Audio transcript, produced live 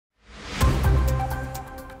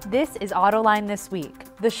This is Autoline This Week,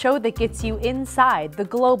 the show that gets you inside the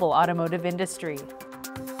global automotive industry.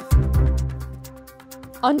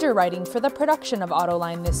 Underwriting for the production of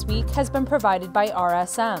Autoline This Week has been provided by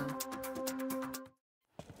RSM.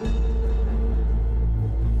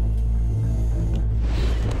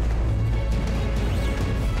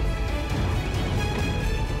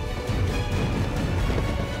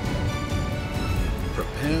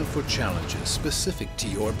 Prepare for challenges specific to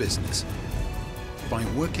your business by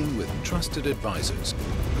working with trusted advisors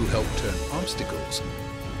who help turn obstacles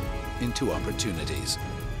into opportunities.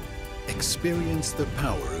 Experience the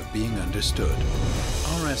power of being understood.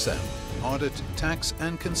 RSM, Audit, Tax,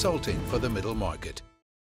 and Consulting for the Middle Market.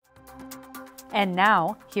 And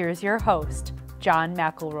now, here's your host, John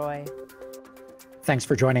McElroy. Thanks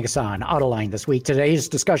for joining us on Autoline This Week. Today's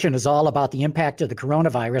discussion is all about the impact of the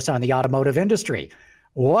coronavirus on the automotive industry.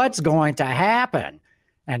 What's going to happen?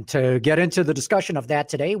 And to get into the discussion of that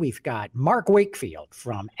today, we've got Mark Wakefield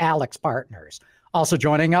from AlixPartners. Also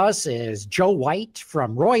joining us is Joe White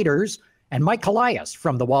from Reuters and Mike Colias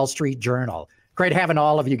from the Wall Street Journal. Great having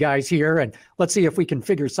all of you guys here, and let's see if we can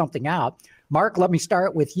figure something out. Mark, let me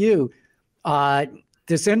start with you.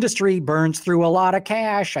 This industry burns through a lot of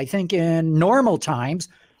cash. I think in normal times,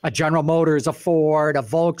 a General Motors, a Ford, a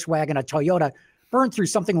Volkswagen, a Toyota burn through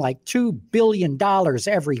something like $2 billion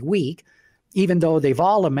every week. Even though they've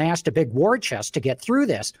all amassed a big war chest to get through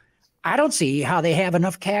this, I don't see how they have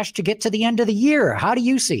enough cash to get to the end of the year. How do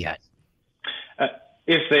you see it?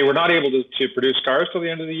 If they were not able to produce cars till the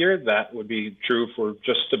end of the year, that would be true for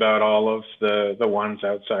just about all of the ones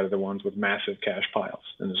outside of the ones with massive cash piles,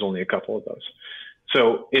 and there's only a couple of those.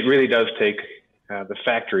 So it really does take the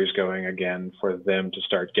factories going again for them to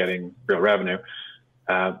start getting real revenue.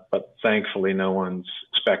 But thankfully, no one's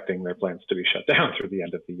expecting their plants to be shut down through the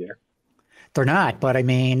end of the year. They're not, but I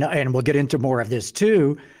mean, and we'll get into more of this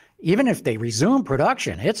too, even if they resume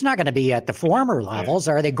production, it's not going to be at the former levels.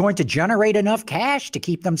 Are they going to generate enough cash to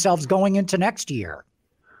keep themselves going into next year?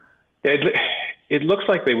 It looks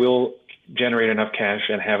like they will generate enough cash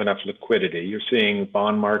and have enough liquidity. You're seeing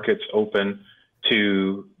bond markets open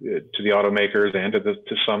to the automakers and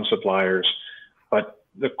to some suppliers. But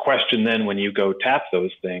the question then when you go tap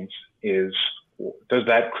those things is, does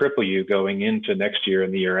that cripple you going into next year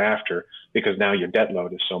and the year after? Because now your debt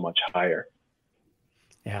load is so much higher.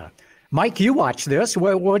 Yeah. Mike, you watch this.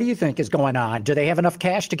 What do you think is going on? Do they have enough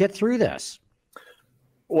cash to get through this?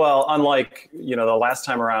 Well, unlike, the last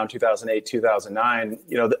time around, 2008, 2009,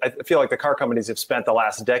 I feel like the car companies have spent the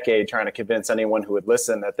last decade trying to convince anyone who would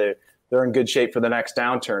listen that they're in good shape for the next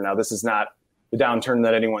downturn. Now, this is not the downturn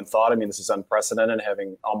that anyone thought. I mean, this is unprecedented,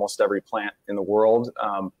 having almost every plant in the world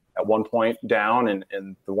at one point down,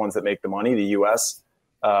 and the ones that make the money, the U.S.,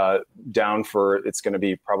 down for, it's going to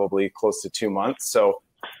be probably close to 2 months. So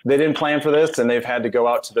they didn't plan for this, and they've had to go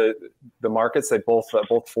out to the markets. They both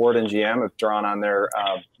Ford and GM have drawn on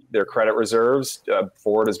their credit reserves.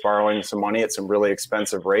 Ford is borrowing some money at some really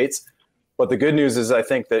expensive rates. But the good news is I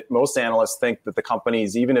think that most analysts think that the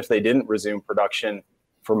companies, even if they didn't resume production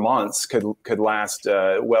for months, could last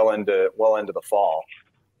well into the fall.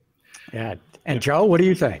 Yeah. And Joe, what do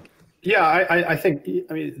you think? Yeah, I think,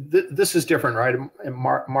 this is different, right? In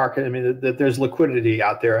market, there's liquidity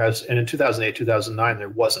out there, and in 2008, 2009, there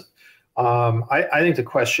wasn't. I think the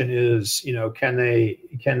question is, can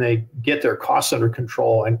they get their costs under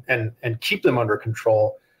control and keep them under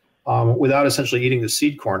control without essentially eating the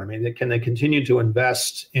seed corn? Can they continue to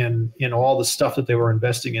invest in all the stuff that they were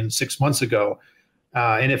investing in 6 months ago?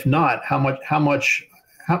 And if not,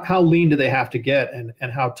 how lean do they have to get,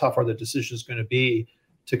 and how tough are the decisions going to be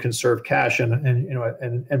to conserve cash,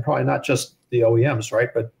 and probably not just the OEMs, right?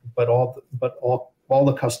 But all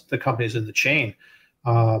the companies in the chain,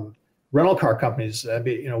 rental car companies.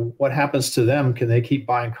 What happens to them? Can they keep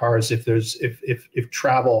buying cars if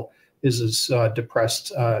travel is as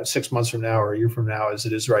depressed 6 months from now or a year from now as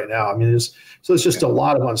it is right now? There's just a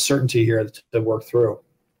lot of uncertainty here to work through.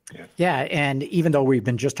 Yeah, and even though we've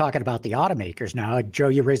been just talking about the automakers now, Joe,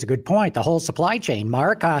 you raised a good point, the whole supply chain.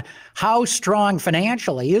 Mark, how strong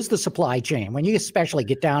financially is the supply chain when you especially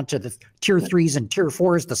get down to the tier 3s and tier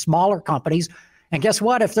 4s, the smaller companies? And guess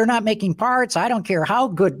what? If they're not making parts, I don't care how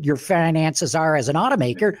good your finances are as an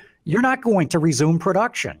automaker, you're not going to resume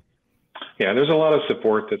production. Yeah, there's a lot of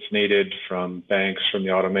support that's needed from banks, from the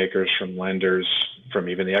automakers, from lenders, from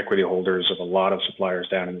even the equity holders of a lot of suppliers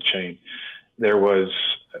down in the chain. There was,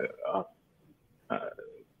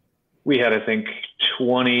 we had, I think,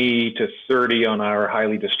 20 to 30 on our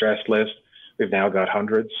highly distressed list. We've now got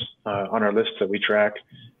hundreds on our list that we track.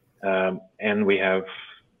 And we have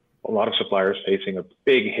a lot of suppliers facing a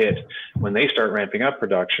big hit. When they start ramping up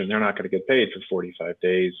production, they're not going to get paid for 45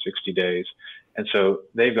 days, 60 days. And so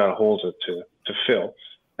they've got holes to fill.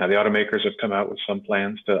 Now, the automakers have come out with some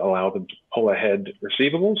plans to allow them to pull ahead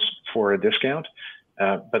receivables for a discount.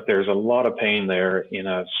 But there's a lot of pain there in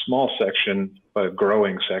a small section, but a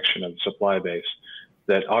growing section of the supply base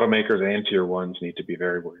that automakers and tier ones need to be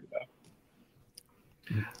very worried about.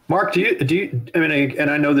 Mark, do you, I mean, and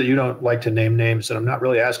I know that you don't like to name names, and I'm not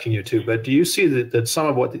really asking you to, but do you see that some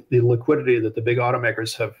of what the liquidity that the big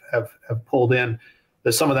automakers have pulled in,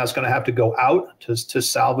 that some of that's going to have to go out to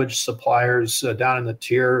salvage suppliers down in the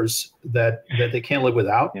tiers that they can't live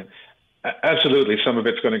without? Yeah. Absolutely. Some of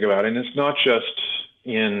it's going to go out, and it's not just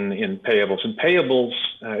in payables. In payables,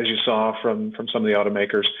 as you saw from some of the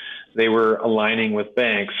automakers, they were aligning with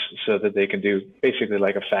banks so that they can do basically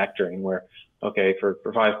like a factoring where, okay, for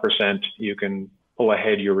 5%, you can pull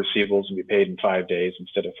ahead your receivables and be paid in 5 days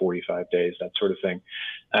instead of 45 days, that sort of thing.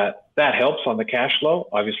 That helps on the cash flow.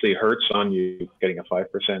 Obviously hurts on you getting a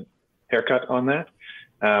 5% haircut on that.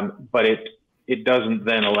 But it doesn't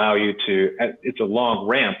then allow you to, it's a long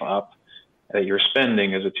ramp up that you're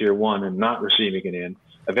spending as a tier one and not receiving it in.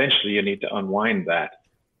 Eventually you need to unwind that.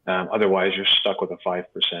 Otherwise you're stuck with a 5%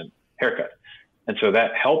 haircut. And so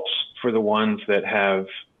that helps for the ones that have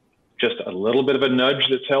just a little bit of a nudge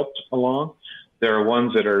that's helped along. There are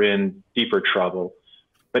ones that are in deeper trouble.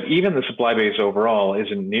 But even the supply base overall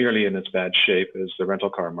isn't nearly in as bad shape as the rental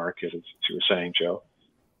car market, as you were saying, Joe.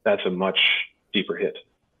 That's a much deeper hit.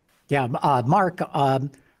 Yeah, Mark,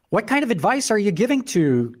 what kind of advice are you giving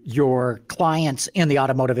to your clients in the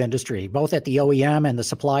automotive industry, both at the OEM and the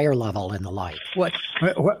supplier level and the like?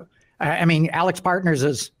 I mean, AlixPartners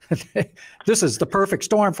is, this is the perfect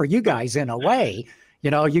storm for you guys in a way. You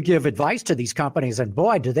know, you give advice to these companies and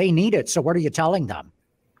boy, do they need it. So what are you telling them?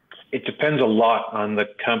 It depends a lot on the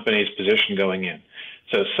company's position going in.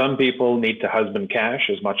 So some people need to husband cash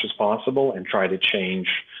as much as possible and try to change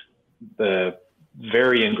the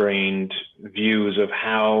very ingrained views of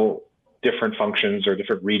how different functions or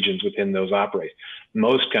different regions within those operate.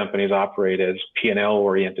 Most companies operate as P&L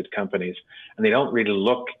oriented companies, and they don't really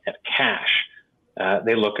look at cash.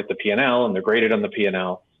 They look at the P&L and they're graded on the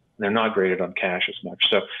P&L. They're not graded on cash as much.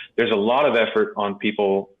 So there's a lot of effort on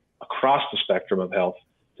people across the spectrum of health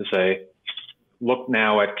to say, look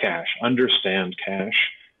now at cash, understand cash,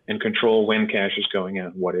 and control when cash is going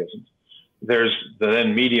out and what isn't. There's the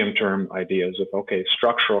then medium-term ideas of, okay,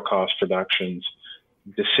 structural cost reductions,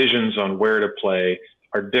 decisions on where to play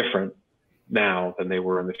are different now than they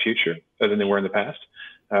were in the future, than they were in the past.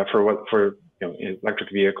 For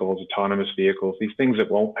electric vehicles, autonomous vehicles, these things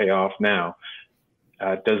that won't pay off now.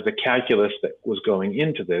 Does the calculus that was going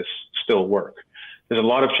into this still work? There's a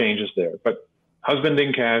lot of changes there, but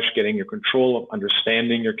husbanding cash, getting your control of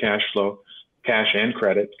understanding your cash flow, cash and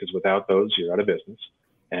credit, because without those, you're out of business.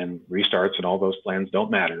 And restarts and all those plans don't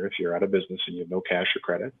matter if you're out of business and you have no cash or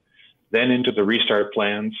credit. Then into the restart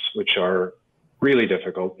plans, which are really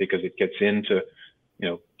difficult because it gets into,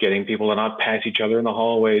 getting people to not pass each other in the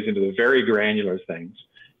hallways, into the very granular things,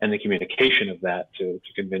 and the communication of that to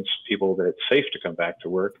convince people that it's safe to come back to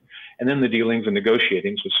work. And then the dealings and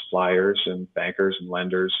negotiatings with suppliers and bankers and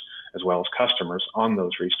lenders, as well as customers on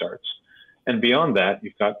those restarts. And beyond that,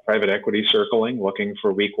 you've got private equity circling, looking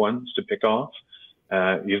for weak ones to pick off.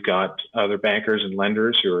 You've got other bankers and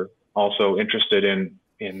lenders who are also interested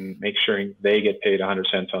in making sure they get paid 100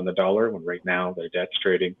 cents on the dollar, when right now their debt's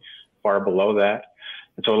trading far below that.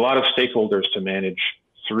 And so a lot of stakeholders to manage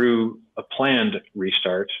through a planned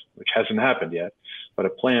restart, which hasn't happened yet, but a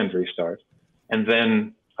planned restart, and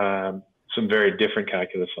then some very different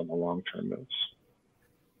calculus on the long-term moves.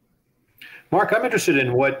 Mark, I'm interested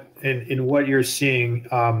in what you're seeing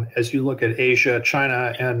as you look at Asia,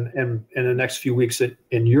 China, and in the next few weeks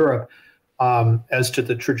in Europe, as to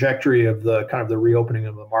the trajectory of the kind of the reopening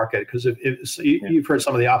of the market. Because you've heard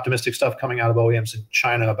some of the optimistic stuff coming out of OEMs in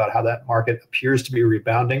China about how that market appears to be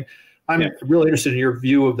rebounding. I'm really interested in your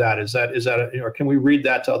view of that. Is that or can we read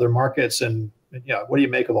that to other markets? And what do you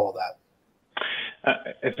make of all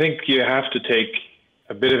that? I think you have to take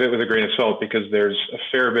a bit of it with a grain of salt, because there's a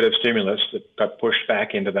fair bit of stimulus that got pushed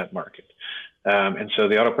back into that market. And so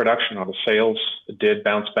the auto production, auto sales did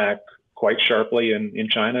bounce back quite sharply in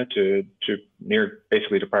China to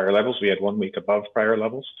basically to prior levels. We had 1 week above prior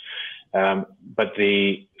levels. But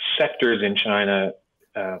the sectors in China,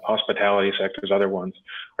 hospitality sectors, other ones,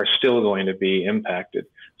 are still going to be impacted.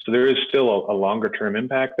 So there is still a longer term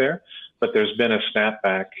impact there, but there's been a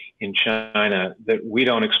snapback in China that we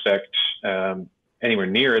don't expect anywhere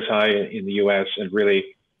near as high in the US, and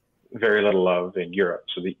really very little of in Europe.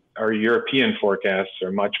 So our European forecasts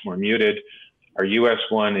are much more muted. Our U.S.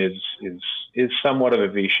 one is somewhat of a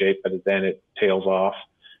V shape, but then it tails off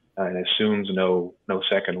and assumes no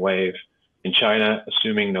second wave. In China,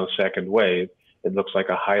 assuming no second wave, it looks like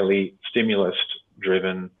a highly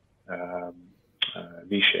stimulus-driven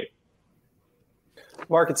V shape.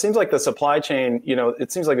 Mark, it seems like the supply chain,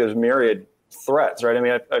 it seems like there's myriad threats, right? I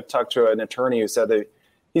mean, I've talked to an attorney who said that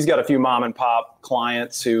he's got a few mom and pop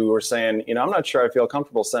clients who are saying, I'm not sure I feel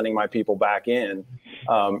comfortable sending my people back in.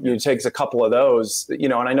 It takes a couple of those,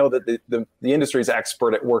 and I know that the industry is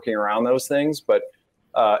expert at working around those things, but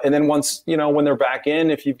and then once, when they're back in,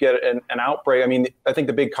 if you get an outbreak, I mean, I think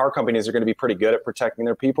the big car companies are going to be pretty good at protecting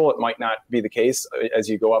their people. It might not be the case as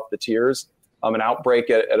you go up the tiers. An outbreak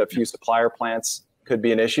at a few supplier plants could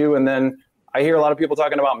be an issue. And then I hear a lot of people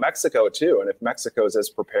talking about Mexico too. And if Mexico is as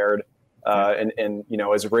prepared and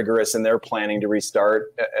as rigorous in their planning to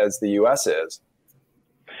restart as the U.S. is.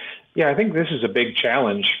 Yeah, I think this is a big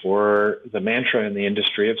challenge for the mantra in the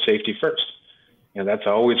industry of safety first. That's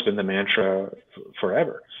always been the mantra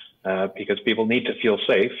forever, because people need to feel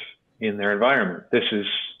safe in their environment. This is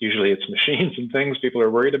usually it's machines and things people are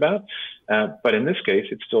worried about, but in this case,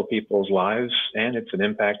 it's still people's lives and it's an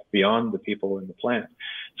impact beyond the people in the plant.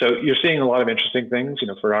 So you're seeing a lot of interesting things.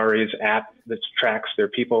 Ferrari's app that tracks their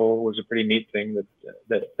people was a pretty neat thing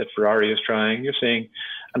that Ferrari is trying. You're seeing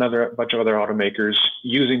a bunch of other automakers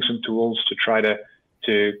using some tools to try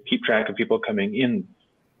to keep track of people coming in.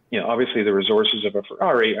 Obviously the resources of a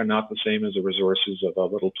Ferrari are not the same as the resources of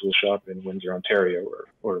a little tool shop in Windsor, Ontario,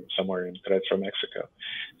 or somewhere in Querétaro, Mexico.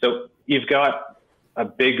 So you've got a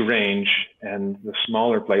big range, and the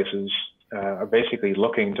smaller places are basically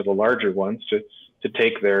looking to the larger ones to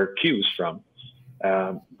take their cues from.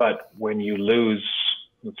 But when you lose,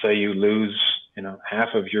 let's say you lose,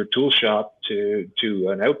 half of your tool shop to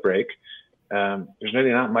an outbreak, there's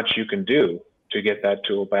really not much you can do to get that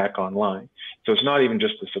tool back online. So it's not even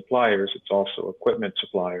just the suppliers, it's also equipment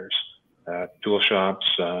suppliers, tool shops,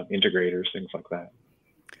 integrators, things like that.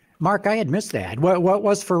 Mark, I had missed that. What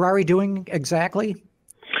was Ferrari doing exactly?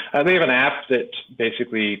 They have an app that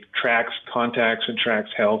basically tracks contacts and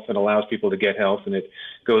tracks health and allows people to get health, and it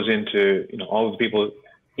goes into, all of the people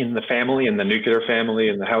in the family, in the nuclear family,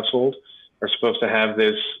 in the household are supposed to have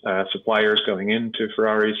this. Suppliers going into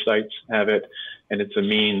Ferrari sites have it, and it's a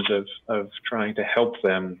means of trying to help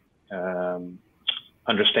them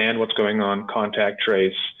understand what's going on, contact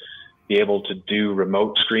trace, be able to do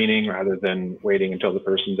remote screening rather than waiting until the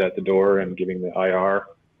person's at the door and giving the IR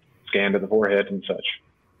scan to the forehead and such.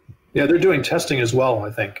 Yeah, they're doing testing as well,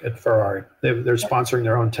 I think, at Ferrari. They're sponsoring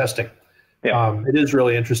their own testing. Yeah. It is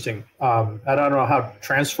really interesting. I don't know how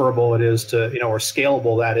transferable it is to, or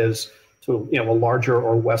scalable that is to, a larger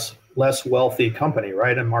or less wealthy company,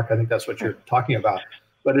 right? And Mark, I think that's what you're talking about.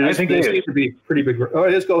 But it seems to be pretty big. Oh,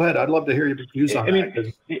 it is. Go ahead. I'd love to hear your views on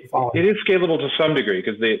that. It is scalable to some degree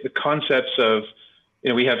because the concepts of,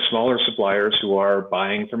 we have smaller suppliers who are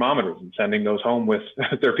buying thermometers and sending those home with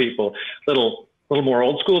their people. Little more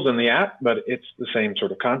old school than the app, but it's the same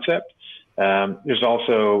sort of concept. There's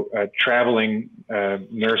also traveling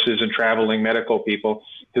nurses and traveling medical people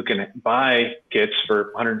who can buy kits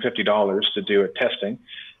for $150 to do a testing.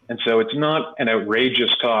 And so it's not an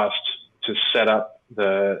outrageous cost to set up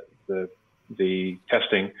the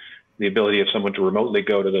testing, the ability of someone to remotely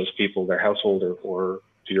go to those people, their household, or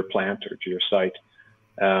to your plant or to your site.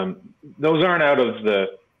 Those are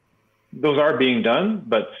being done,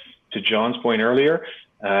 but to John's point earlier,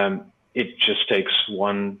 it just takes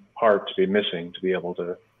one part to be missing to be able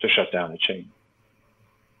to shut down a chain.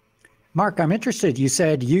 Mark, I'm interested. You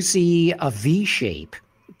said you see a V shape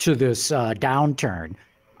to this downturn,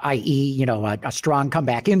 i.e., a strong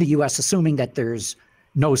comeback in the U.S., assuming that there's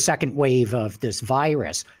no second wave of this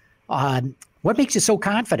virus. What makes you so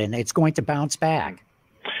confident it's going to bounce back?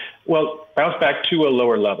 Well, bounce back to a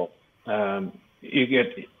lower level. You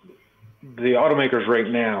get the automakers right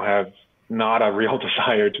now have not a real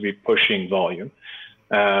desire to be pushing volume.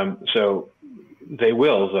 So they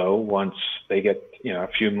will, though, once they get a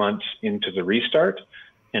few months into the restart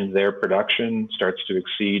and their production starts to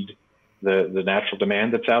exceed the natural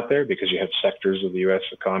demand that's out there, because you have sectors of the U.S.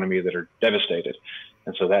 economy that are devastated.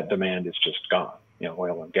 And so that demand is just gone,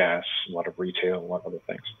 oil and gas, a lot of retail, a lot of other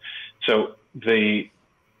things. So the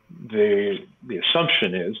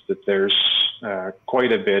assumption is that there's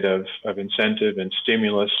quite a bit of incentive and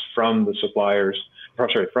stimulus from the suppliers,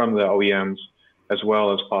 from the OEMs, as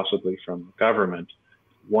well as possibly from the government,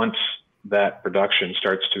 once that production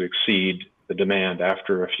starts to exceed the demand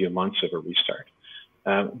after a few months of a restart.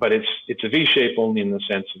 But it's a V shape only in the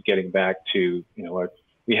sense of getting back to,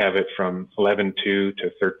 we we have it from 11.2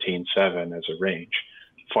 to 13.7 as a range,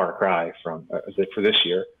 far cry from for this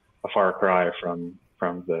year, a far cry from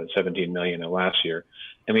the 17 million of last year,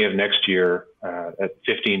 and we have next year at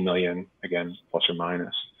 15 million again, plus or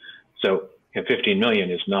minus. So 15 million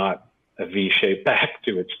is not a V shape back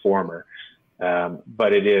to its former,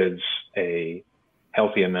 but it is a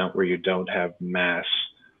healthy amount where you don't have mass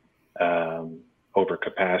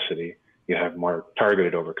overcapacity. You have more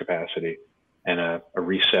targeted overcapacity and a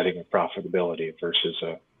resetting of profitability versus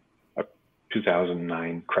a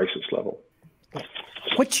 2009 crisis level.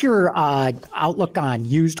 What's your outlook on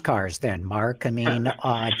used cars then, Mark? I mean,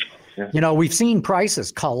 you know, we've seen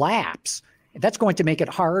prices collapse. That's going to make it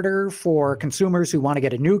harder for consumers who want to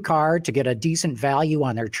get a new car to get a decent value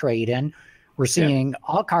on their trade-in. We're seeing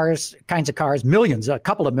all kinds of cars, millions, a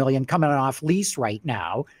couple of million coming off lease right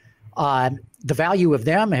now. The value of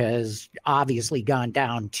them has obviously gone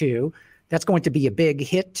down too. That's going to be a big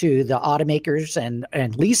hit to the automakers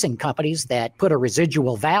and leasing companies that put a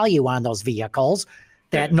residual value on those vehicles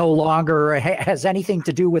that no longer has anything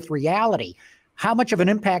to do with reality. How much of an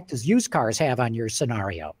impact does used cars have on your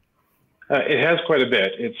scenario? It has quite a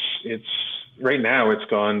bit. It's right now it's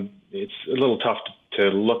gone. It's a little tough to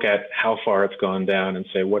look at how far it's gone down and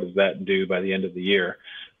say what does that do by the end of the year.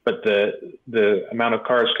 But the amount of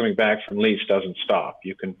cars coming back from lease doesn't stop.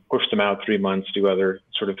 You can push them out 3 months, do other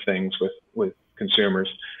sort of things with consumers,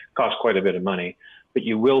 cost quite a bit of money. But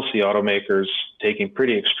you will see automakers taking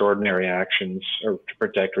pretty extraordinary actions to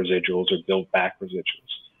protect residuals or build back residuals.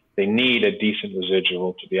 They need a decent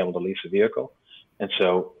residual to be able to lease a vehicle. And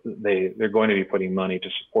so they're going to be putting money to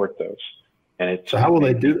support those. And so how will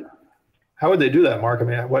they do? How would they do that, Mark? I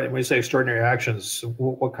mean, when you say extraordinary actions,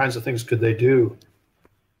 what kinds of things could they do?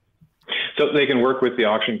 So they can work with the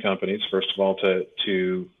auction companies, first of all,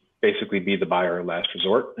 to basically be the buyer of last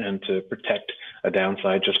resort and to protect a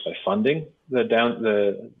downside just by funding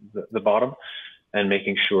the bottom and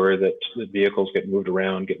making sure that the vehicles get moved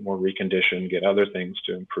around, get more reconditioned, get other things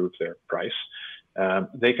to improve their price.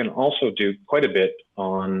 They can also do quite a bit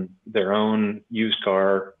on their own used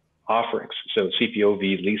car offerings. So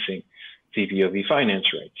CPOV leasing, CPOV finance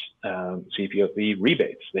rates, CPOV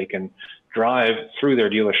rebates. They can drive through their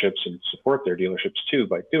dealerships and support their dealerships too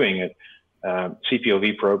by doing it.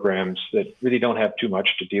 CPOV programs that really don't have too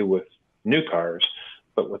much to do with new cars,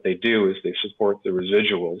 but what they do is they support the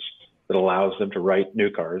residuals that allows them to write new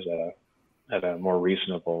cars at a more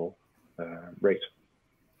reasonable rate.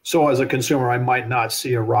 So as a consumer, I might not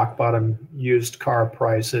see a rock bottom used car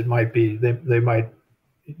price. It might be, they might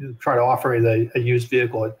try to offer me a used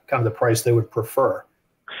vehicle at kind of the price they would prefer.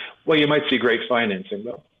 Well, you might see great financing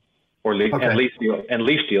though, or lease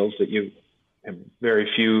deals that you, very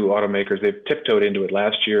few automakers, they've tiptoed into it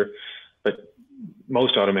last year, but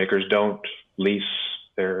most automakers don't lease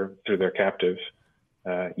through their captive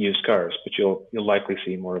used cars, but you'll likely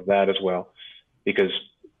see more of that as well, because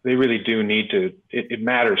they really do need to, it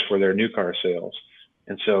matters for their new car sales.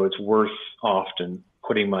 And so it's worth often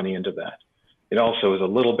putting money into that. It also is a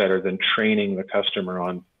little better than training the customer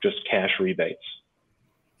on just cash rebates.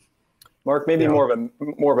 Mark, maybe more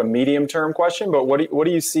of a medium-term question, but what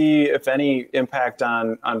do you see, if any, impact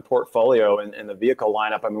on portfolio and the vehicle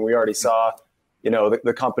lineup? I mean, we already saw,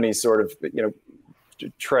 the companies sort of,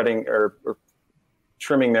 treading or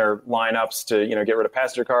trimming their lineups to, get rid of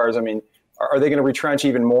passenger cars. I mean, are they going to retrench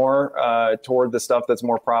even more toward the stuff that's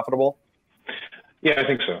more profitable? Yeah, I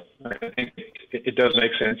think so. I think it does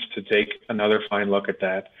make sense to take another fine look at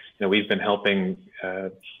that. We've been helping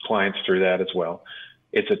clients through that as well.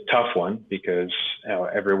 It's a tough one because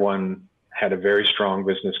everyone had a very strong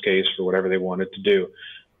business case for whatever they wanted to do.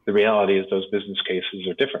 The reality is those business cases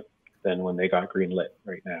are different than when they got greenlit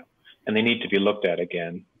right now. And they need to be looked at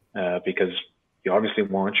again because you obviously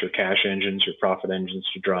want your cash engines, your profit engines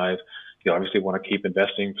to drive. You obviously want to keep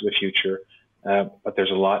investing for the future. But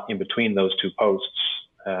there's a lot in between those two posts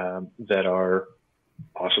that are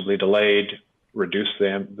possibly delayed, reduce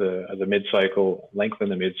the mid-cycle, lengthen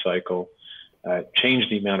the mid-cycle, change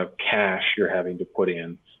the amount of cash you're having to put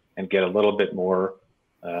in, and get a little bit more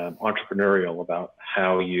entrepreneurial about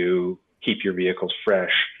how you keep your vehicles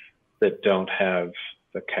fresh that don't have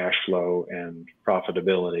the cash flow and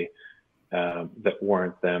profitability that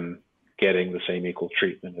warrant them getting the same equal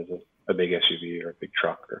treatment as a big SUV or a big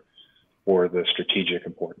truck or the strategic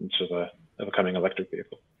importance of a coming electric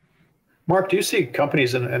vehicle. Mark, do you see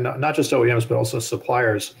companies and not just OEMs, but also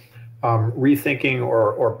suppliers rethinking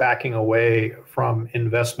or backing away from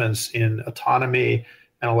investments in autonomy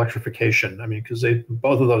and electrification? I mean, because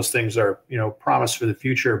both of those things are, promise for the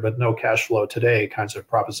future, but no cash flow today kinds of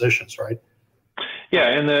propositions, right? Yeah,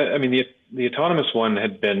 and the autonomous one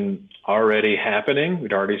had been already happening.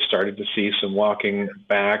 We'd already started to see some walking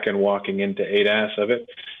back and walking into ADAS of it.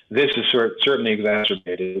 This is certainly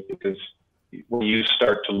exacerbated because when you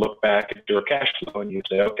start to look back at your cash flow and you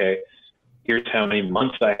say, okay, here's how many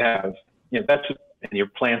months I have, and your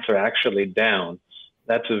plants are actually down.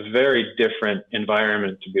 That's a very different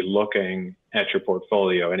environment to be looking at your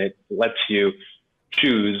portfolio, and it lets you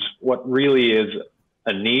choose what really is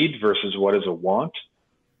a need versus what is a want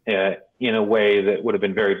in a way that would have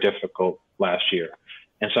been very difficult last year.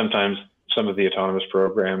 And sometimes some of the autonomous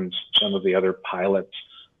programs, some of the other pilots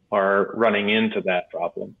are running into that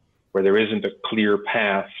problem where there isn't a clear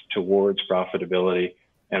path towards profitability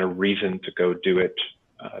and a reason to go do it,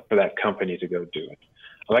 for that company to go do it.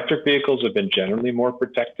 Electric vehicles have been generally more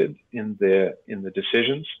protected in the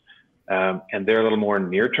decisions, and they're a little more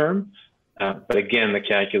near term. But again, the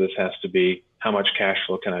calculus has to be how much cash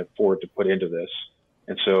flow can I afford to put into this?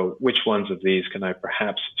 And so which ones of these can I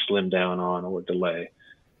perhaps slim down on or delay,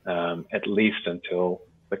 at least until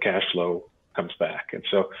the cash flow comes back? And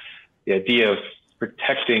so the idea of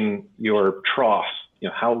protecting your trough,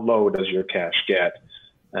 how low does your cash get,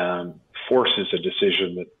 forces a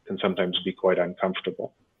decision that can sometimes be quite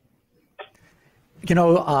uncomfortable.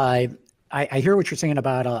 I hear what you're saying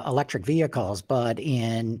about electric vehicles, but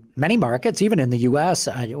in many markets, even in the U.S.,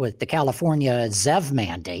 with the California ZEV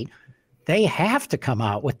mandate, they have to come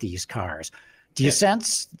out with these cars. Do you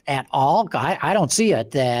sense at all, I don't see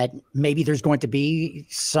it, that maybe there's going to be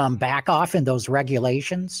some back off in those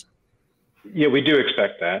regulations? Yeah, we do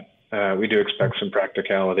expect that. We do expect some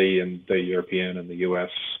practicality in the European and the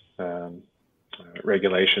U.S.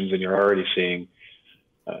 Regulations, and you're already seeing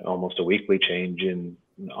almost a weekly change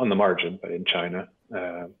on the margin, but in China,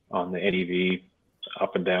 on the NEV,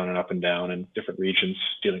 up and down and up and down, and different regions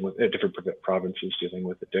dealing with different provinces dealing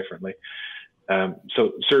with it differently.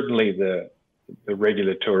 So certainly the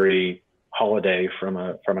regulatory holiday from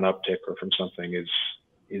an uptick or from something is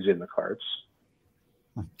in the cards.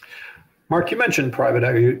 Mark, you mentioned private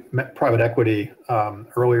equity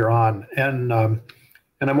earlier on, and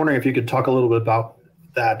I'm wondering if you could talk a little bit about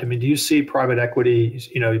that. I mean, do you see private equity,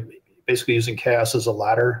 basically using chaos as a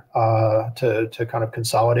ladder to kind of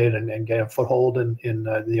consolidate and get a foothold in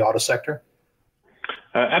the auto sector?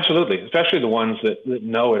 Absolutely, especially the ones that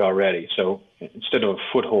know it already. So instead of a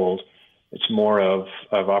foothold, it's more of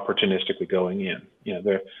opportunistically going in.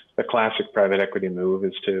 The classic private equity move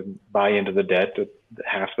is to buy into the debt at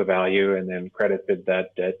half the value and then credit bid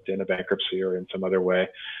that debt in a bankruptcy or in some other way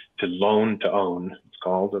to loan to own, it's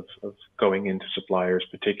called, of going into suppliers,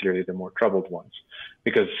 particularly the more troubled ones.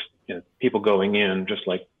 Because people going in, just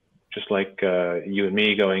like you and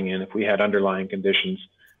me going in, if we had underlying conditions,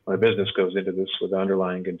 when a business goes into this with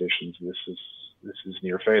underlying conditions, this is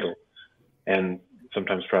near fatal. And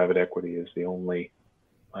sometimes private equity is the only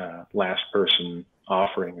last person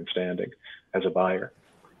offering and standing as a buyer.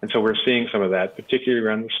 And so we're seeing some of that, particularly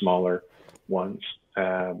around the smaller ones.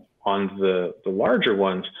 On the larger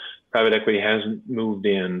ones, private equity hasn't moved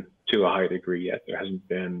in to a high degree yet. There hasn't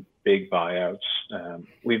been big buyouts.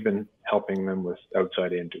 We've been helping them with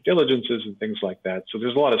outside-in due diligences and things like that. So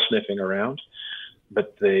there's a lot of sniffing around,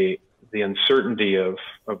 but the uncertainty of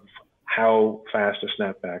how fast a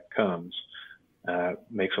snapback comes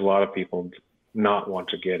makes a lot of people not want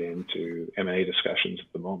to get into M&A discussions at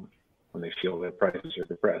the moment when they feel their prices are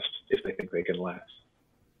depressed, if they think they can last.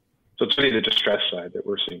 So it's really the distress side that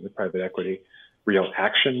we're seeing with private equity, real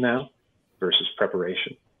action now versus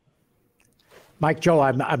preparation. Mike, Joe,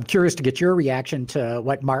 I'm curious to get your reaction to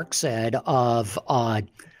what Mark said of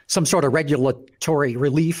some sort of regulatory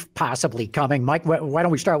relief possibly coming. Mike, why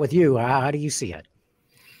don't we start with you? How do you see it?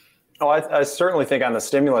 Oh, I certainly think on the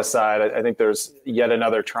stimulus side, I think there's yet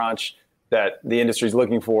another tranche that the industry is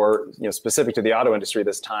looking for, specific to the auto industry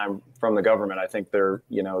this time from the government. I think there's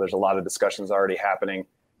a lot of discussions already happening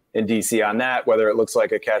in DC on that, whether it looks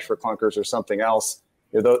like a cash for clunkers or something else.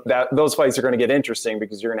 Those fights are going to get interesting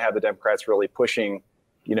because you're going to have the Democrats really pushing,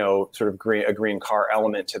 sort of a green car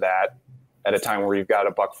element to that at a time where you've got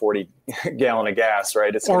a $1.40 gallon of gas,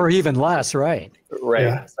 right? Or even less, right? Right.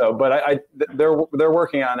 Yeah. So, but they're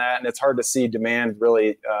working on that, and it's hard to see demand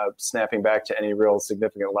really snapping back to any real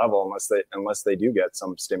significant level unless they do get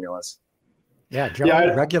some stimulus. Yeah, Joe,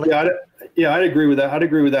 I'd agree with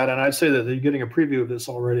that. And I'd say that you're getting a preview of this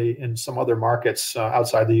already in some other markets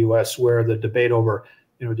outside the U.S. where the debate over,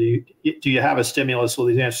 do you have a stimulus? Well,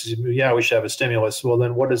 the answer is, yeah, we should have a stimulus. Well,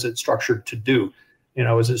 then what is it structured to do?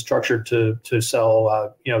 Is it structured to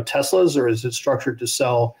sell, Teslas, or is it structured to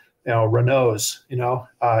sell, Renaults, in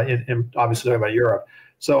obviously talking about Europe.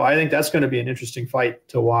 So I think that's going to be an interesting fight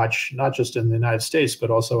to watch, not just in the United States,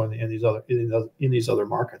 but also in these other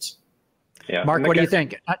markets. Yeah. Mark, what do you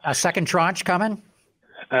think? A second tranche coming?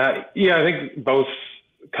 Yeah, I think both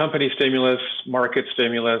company stimulus, market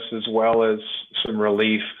stimulus, as well as some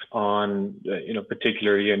relief on,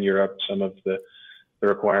 particularly in Europe, some of the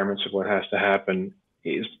requirements of what has to happen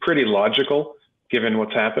is pretty logical given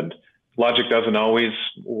what's happened. Logic doesn't always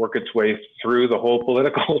work its way through the whole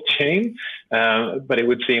political chain, but it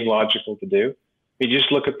would seem logical to do. You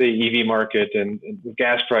just look at the EV market, and the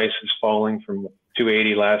gas price is falling from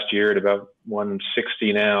 280 last year at about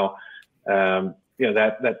 160 now.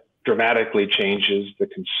 That dramatically changes the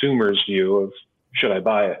consumer's view of, should I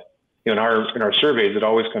buy it? In our surveys, it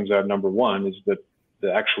always comes out number one is that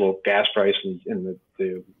the actual gas price and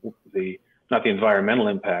the not the environmental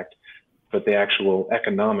impact, but the actual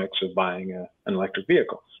economics of buying an electric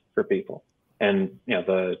vehicle for people. And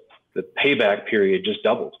the payback period just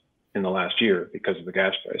doubled in the last year because of the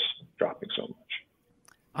gas price dropping so much.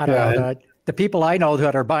 I don't know. The people I know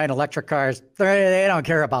that are buying electric cars, they don't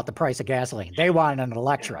care about the price of gasoline. They want an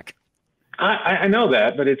electric. I know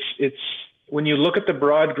that, but it's when you look at the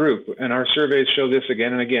broad group, and our surveys show this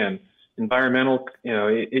again and again. Environmental,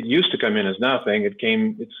 it used to come in as nothing.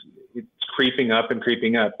 It's creeping up and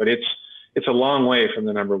creeping up, but it's a long way from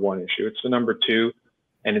the number one issue. It's the number two,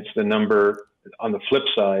 and it's the number on the flip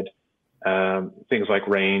side. Things like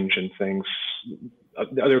range and things,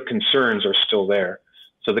 other concerns are still there.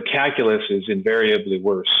 So the calculus is invariably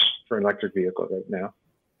worse for an electric vehicle right now.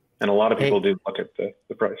 And a lot of people do look at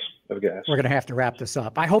the price of gas. We're going to have to wrap this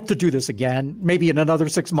up. I hope to do this again, maybe in another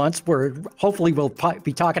 6 months, where hopefully we'll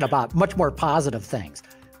be talking about much more positive things.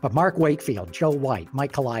 But Mark Wakefield, Joe White,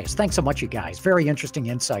 Mike Colias, thanks so much, you guys. Very interesting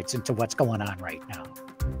insights into what's going on right now.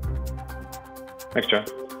 Thanks, John.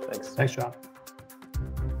 Thanks, John.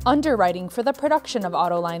 Underwriting for the production of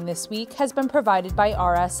Autoline this week has been provided by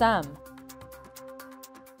RSM.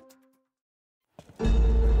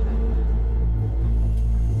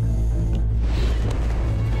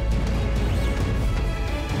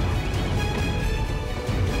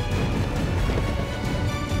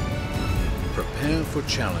 Prepare for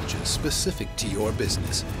challenges specific to your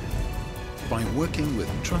business by working with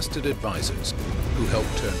trusted advisors who help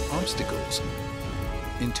turn obstacles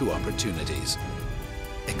into opportunities.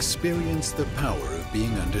 Experience the power of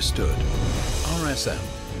being understood. RSM,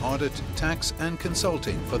 Audit, Tax and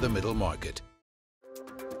Consulting for the Middle Market.